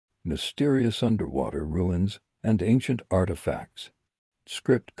Mysterious underwater ruins and ancient artifacts.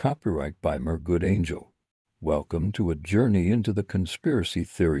 Script copyright by Good Angel. Welcome to a journey into the conspiracy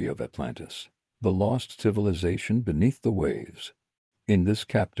theory of Atlantis, the lost civilization beneath the waves. In this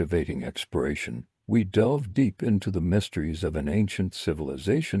captivating exploration, we delve deep into the mysteries of an ancient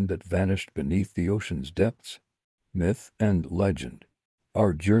civilization that vanished beneath the ocean's depths. Myth and legend.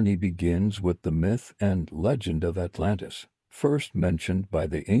 Our journey begins with the myth and legend of Atlantis, first mentioned by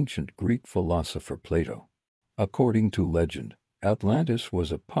the ancient Greek philosopher Plato. According to legend, Atlantis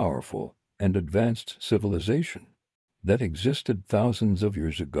was a powerful and advanced civilization that existed thousands of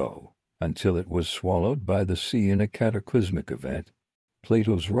years ago, until it was swallowed by the sea in a cataclysmic event.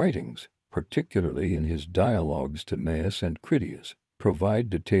 Plato's writings, particularly in his dialogues Timaeus and Critias, provide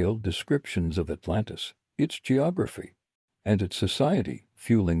detailed descriptions of Atlantis, its geography, and its society,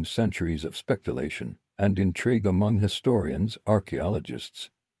 fueling centuries of speculation and intrigue among historians, archaeologists,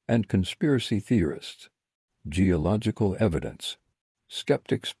 and conspiracy theorists. Geological evidence.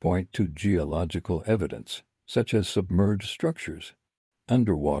 Skeptics point to geological evidence, such as submerged structures,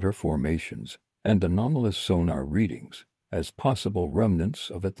 underwater formations, and anomalous sonar readings, as possible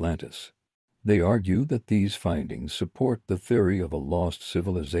remnants of Atlantis. They argue that these findings support the theory of a lost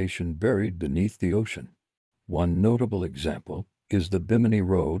civilization buried beneath the ocean. One notable example is the Bimini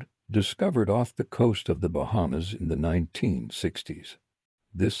Road, discovered off the coast of the Bahamas in the 1960s.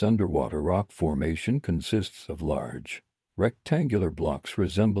 This underwater rock formation consists of large, rectangular blocks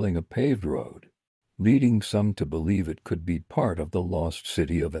resembling a paved road, leading some to believe it could be part of the lost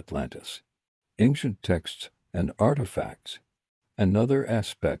city of Atlantis. Ancient texts and artifacts. Another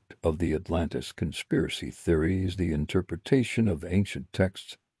aspect of the Atlantis conspiracy theory is the interpretation of ancient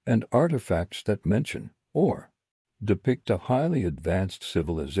texts and artifacts that mention or depict a highly advanced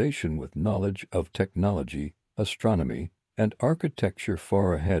civilization with knowledge of technology, astronomy, and architecture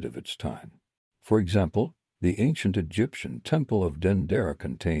far ahead of its time. For example, the ancient Egyptian temple of Dendera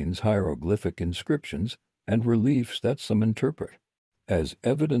contains hieroglyphic inscriptions and reliefs that some interpret as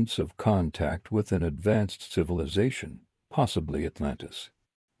evidence of contact with an advanced civilization, possibly Atlantis.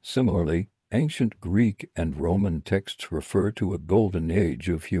 Similarly, ancient Greek and Roman texts refer to a golden age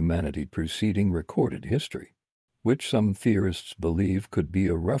of humanity preceding recorded history, which some theorists believe could be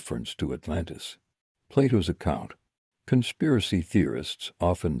a reference to Atlantis. Plato's account. Conspiracy theorists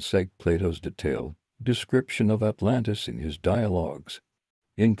often cite Plato's detailed description of Atlantis in his dialogues,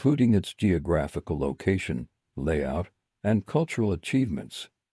 including its geographical location, layout, and cultural achievements.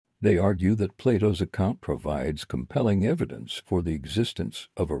 They argue that Plato's account provides compelling evidence for the existence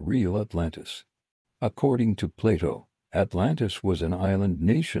of a real Atlantis. According to Plato, Atlantis was an island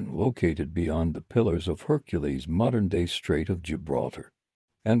nation located beyond the Pillars of Hercules' modern-day Strait of Gibraltar,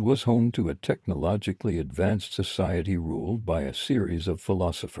 and was home to a technologically advanced society ruled by a series of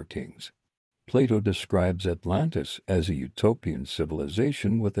philosopher kings. Plato describes Atlantis as a utopian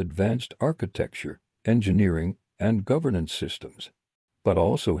civilization with advanced architecture, engineering, and governance systems, but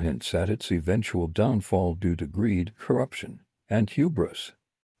also hints at its eventual downfall due to greed, corruption, and hubris.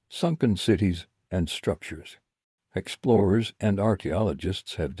 Sunken cities and structures. Explorers and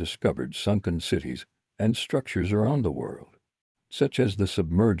archaeologists have discovered sunken cities and structures around the world, such as the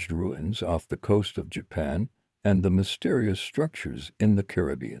submerged ruins off the coast of Japan and the mysterious structures in the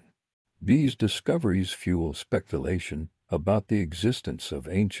Caribbean. These discoveries fuel speculation about the existence of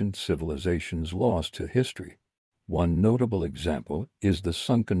ancient civilizations lost to history. One notable example is the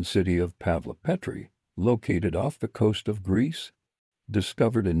sunken city of Pavlopetri, located off the coast of Greece.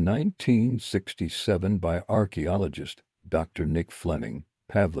 Discovered in 1967 by archaeologist Dr. Nick Fleming,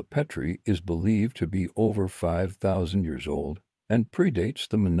 Pavlopetri is believed to be over 5,000 years old and predates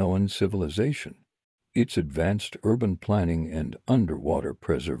the Minoan civilization. Its advanced urban planning and underwater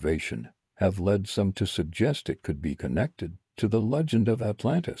preservation have led some to suggest it could be connected to the legend of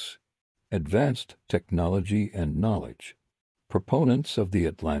Atlantis. Advanced technology and knowledge. Proponents of the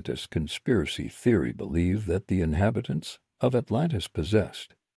Atlantis conspiracy theory believe that the inhabitants of Atlantis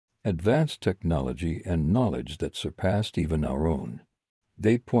possessed advanced technology and knowledge that surpassed even our own.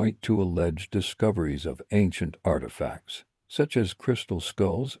 They point to alleged discoveries of ancient artifacts, such as crystal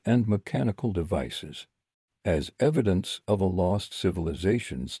skulls and mechanical devices, as evidence of a lost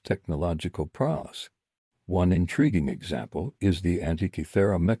civilization's technological prowess. One intriguing example is the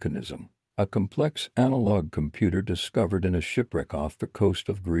Antikythera mechanism, a complex analog computer discovered in a shipwreck off the coast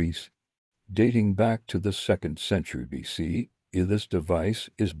of Greece. Dating back to the 2nd century BC, this device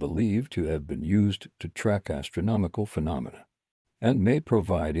is believed to have been used to track astronomical phenomena and may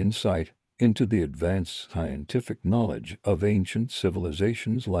provide insight into the advanced scientific knowledge of ancient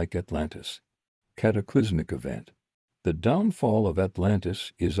civilizations like Atlantis. Cataclysmic event. The downfall of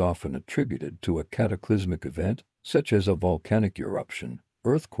Atlantis is often attributed to a cataclysmic event, such as a volcanic eruption,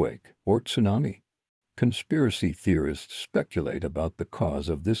 earthquake, or tsunami. Conspiracy theorists speculate about the cause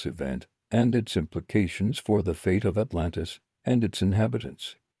of this event and its implications for the fate of Atlantis and its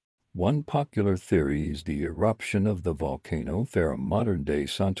inhabitants. One popular theory is the eruption of the volcano Thera, modern-day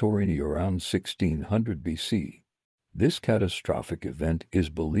Santorini, around 1600 BC. This catastrophic event is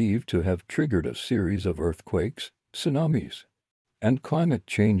believed to have triggered a series of earthquakes, tsunamis, and climate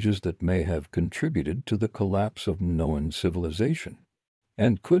changes that may have contributed to the collapse of Minoan civilization,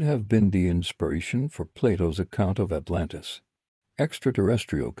 and could have been the inspiration for Plato's account of Atlantis.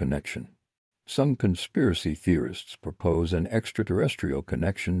 Extraterrestrial connection. Some conspiracy theorists propose an extraterrestrial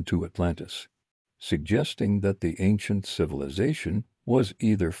connection to Atlantis, suggesting that the ancient civilization was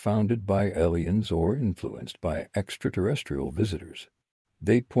either founded by aliens or influenced by extraterrestrial visitors.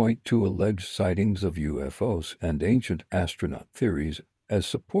 They point to alleged sightings of UFOs and ancient astronaut theories as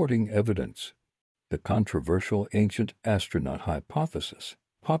supporting evidence. The controversial ancient astronaut hypothesis,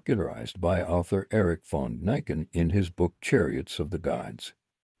 popularized by author Erich von Däniken in his book Chariots of the Gods,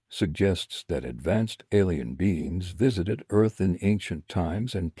 suggests that advanced alien beings visited Earth in ancient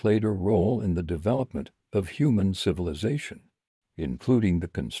times and played a role in the development of human civilization, including the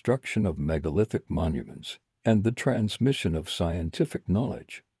construction of megalithic monuments and the transmission of scientific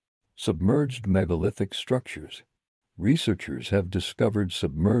knowledge. Submerged megalithic structures. Researchers have discovered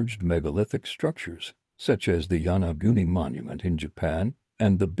submerged megalithic structures, such as the Yonaguni Monument in Japan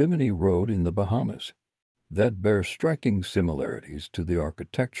and the Bimini Road in the Bahamas, that bear striking similarities to the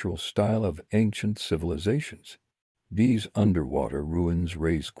architectural style of ancient civilizations. These underwater ruins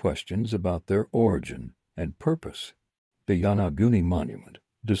raise questions about their origin and purpose. The Yonaguni Monument,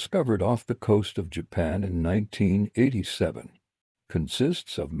 discovered off the coast of Japan in 1987,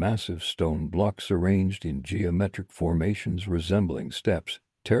 consists of massive stone blocks arranged in geometric formations resembling steps,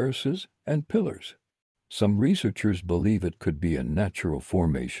 terraces, and pillars. Some researchers believe it could be a natural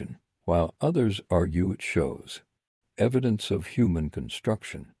formation, while others argue it shows evidence of human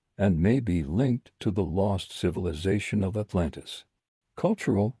construction and may be linked to the lost civilization of Atlantis.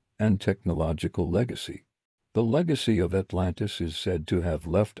 Cultural and technological legacy. The legacy of Atlantis is said to have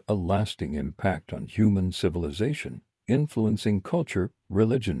left a lasting impact on human civilization, influencing culture,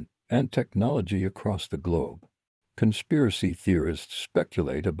 religion, and technology across the globe. Conspiracy theorists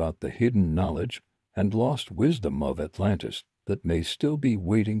speculate about the hidden knowledge and lost wisdom of Atlantis that may still be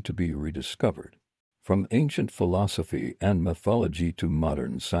waiting to be rediscovered. From ancient philosophy and mythology to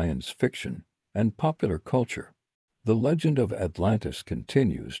modern science fiction and popular culture, the legend of Atlantis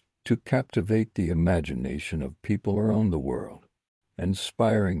continues to captivate the imagination of people around the world,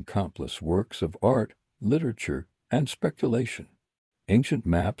 inspiring countless works of art, literature, and speculation. Ancient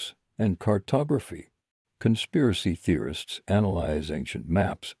maps and cartography. Conspiracy theorists analyze ancient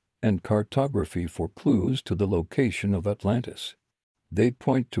maps and cartography for clues to the location of Atlantis. They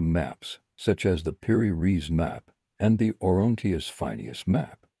point to maps such as the Piri-Reis map and the Orontius Phineus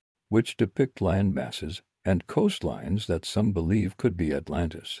map, which depict land masses and coastlines that some believe could be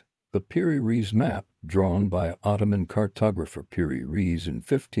Atlantis. The Piri-Reis map, drawn by Ottoman cartographer Piri-Reis in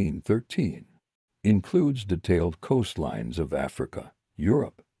 1513, includes detailed coastlines of Africa,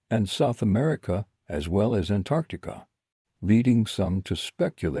 Europe, and South America, as well as Antarctica, leading some to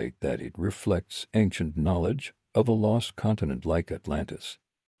speculate that it reflects ancient knowledge of a lost continent like Atlantis.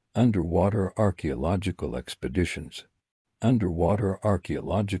 Underwater archaeological expeditions. Underwater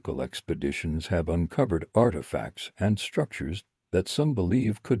archaeological expeditions have uncovered artifacts and structures that some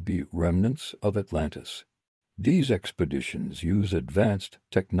believe could be remnants of Atlantis. These expeditions use advanced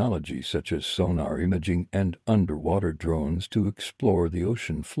technology such as sonar imaging and underwater drones to explore the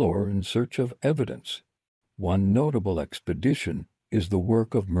ocean floor in search of evidence. One notable expedition is the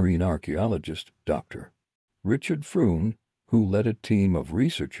work of marine archaeologist Dr. Richard Froon, who led a team of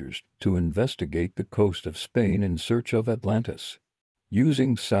researchers to investigate the coast of Spain in search of Atlantis.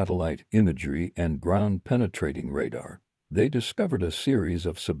 Using satellite imagery and ground-penetrating radar, they discovered a series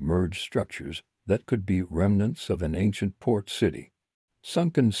of submerged structures that could be remnants of an ancient port city.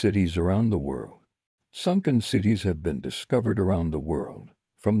 Sunken cities around the world. Sunken cities have been discovered around the world,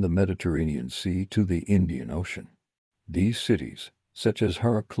 from the Mediterranean Sea to the Indian Ocean. These cities, such as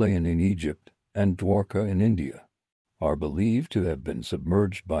Heracleion in Egypt and Dwarka in India, are believed to have been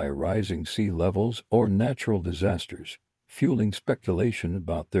submerged by rising sea levels or natural disasters, fueling speculation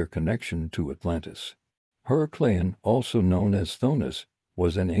about their connection to Atlantis. Heracleion, also known as Thonis,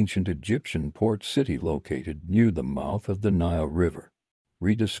 was an ancient Egyptian port city located near the mouth of the Nile River.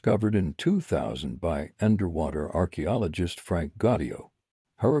 Rediscovered in 2000 by underwater archaeologist Frank Gaudio,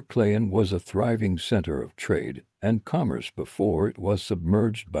 Heracleion was a thriving center of trade and commerce before it was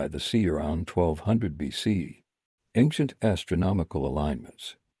submerged by the sea around 1200 BC. Ancient astronomical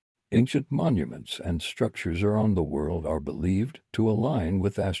alignments. Ancient monuments and structures around the world are believed to align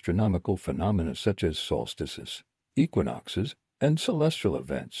with astronomical phenomena such as solstices, equinoxes, and celestial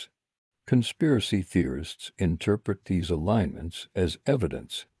events. Conspiracy theorists interpret these alignments as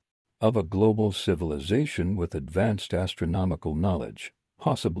evidence of a global civilization with advanced astronomical knowledge,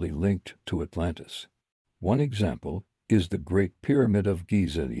 possibly linked to Atlantis. One example is the Great Pyramid of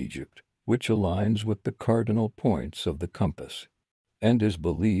Giza in Egypt, which aligns with the cardinal points of the compass and is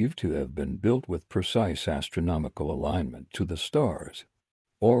believed to have been built with precise astronomical alignment to the stars.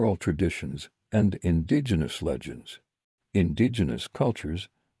 Oral traditions and indigenous legends. Indigenous cultures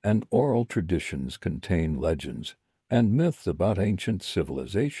and oral traditions contain legends and myths about ancient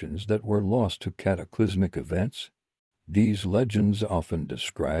civilizations that were lost to cataclysmic events. These legends often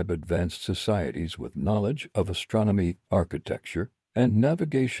describe advanced societies with knowledge of astronomy, architecture, and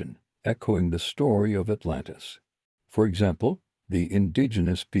navigation, echoing the story of Atlantis. For example, the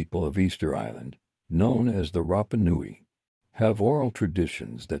indigenous people of Easter Island, known as the Rapa Nui, have oral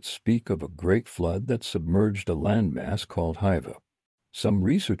traditions that speak of a great flood that submerged a landmass called Hiva. Some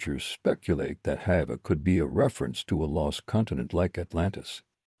researchers speculate that Hiva could be a reference to a lost continent like Atlantis.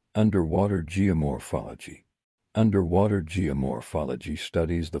 Underwater geomorphology. Underwater geomorphology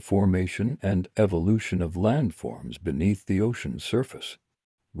studies the formation and evolution of landforms beneath the ocean's surface.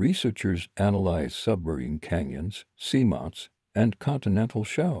 Researchers analyze submarine canyons, seamounts, and continental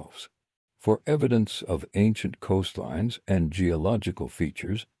shelves for evidence of ancient coastlines and geological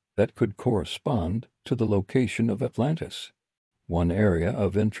features that could correspond to the location of Atlantis. One area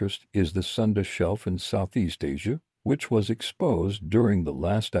of interest is the Sunda Shelf in Southeast Asia, which was exposed during the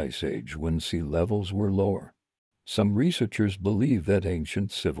last ice age when sea levels were lower. Some researchers believe that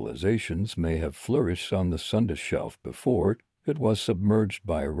ancient civilizations may have flourished on the Sunda Shelf before it was submerged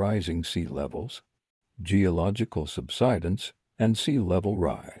by rising sea levels. Geological subsidence and sea level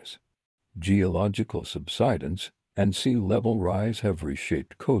rise. Geological subsidence and sea level rise have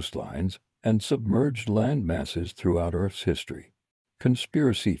reshaped coastlines and submerged land masses throughout Earth's history.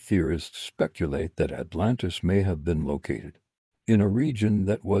 Conspiracy theorists speculate that Atlantis may have been located in a region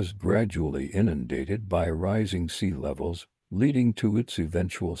that was gradually inundated by rising sea levels, leading to its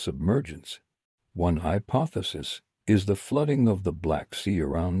eventual submergence. One hypothesis is the flooding of the Black Sea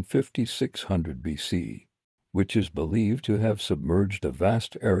around 5600 BC, which is believed to have submerged a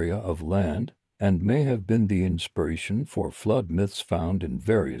vast area of land and may have been the inspiration for flood myths found in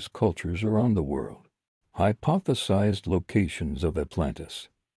various cultures around the world. Hypothesized locations of Atlantis.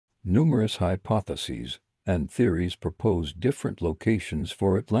 Numerous hypotheses and theories propose different locations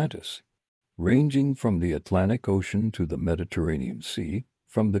for Atlantis, ranging from the Atlantic Ocean to the Mediterranean Sea,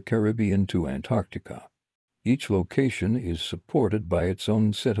 from the Caribbean to Antarctica. Each location is supported by its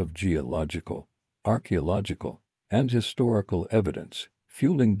own set of geological, archaeological, and historical evidence,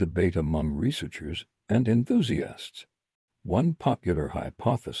 fueling debate among researchers and enthusiasts. One popular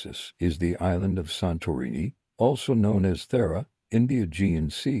hypothesis is the island of Santorini, also known as Thera, in the Aegean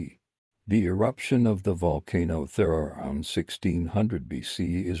Sea. The eruption of the volcano Thera around 1600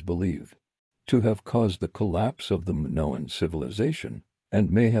 BC is believed to have caused the collapse of the Minoan civilization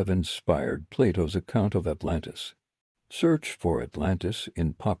and may have inspired Plato's account of Atlantis. Search for Atlantis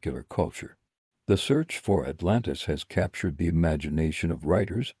in popular culture. The search for Atlantis has captured the imagination of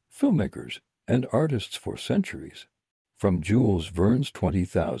writers, filmmakers, and artists for centuries. From Jules Verne's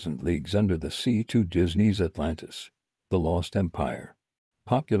 20,000 Leagues Under the Sea to Disney's Atlantis, The Lost Empire,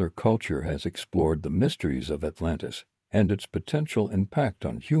 popular culture has explored the mysteries of Atlantis and its potential impact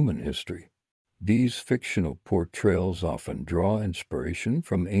on human history. These fictional portrayals often draw inspiration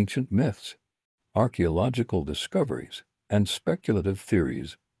from ancient myths, archaeological discoveries, and speculative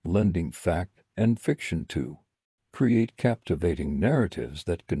theories, blending fact and fiction to create captivating narratives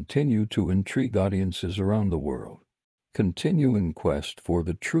that continue to intrigue audiences around the world. Continuing quest for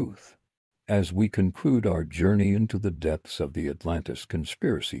the truth. As we conclude our journey into the depths of the Atlantis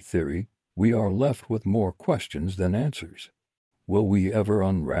conspiracy theory, we are left with more questions than answers. Will we ever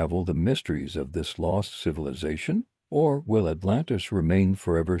unravel the mysteries of this lost civilization, or will Atlantis remain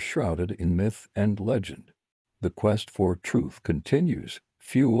forever shrouded in myth and legend? The quest for truth continues,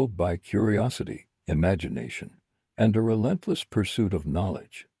 fueled by curiosity, imagination, and a relentless pursuit of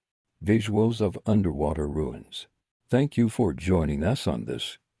knowledge. Visuals of underwater ruins. Thank you for joining us on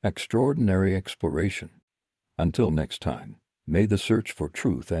this extraordinary exploration. Until next time, may the search for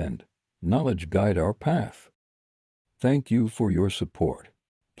truth and knowledge guide our path. Thank you for your support.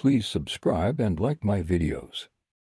 Please subscribe and like my videos.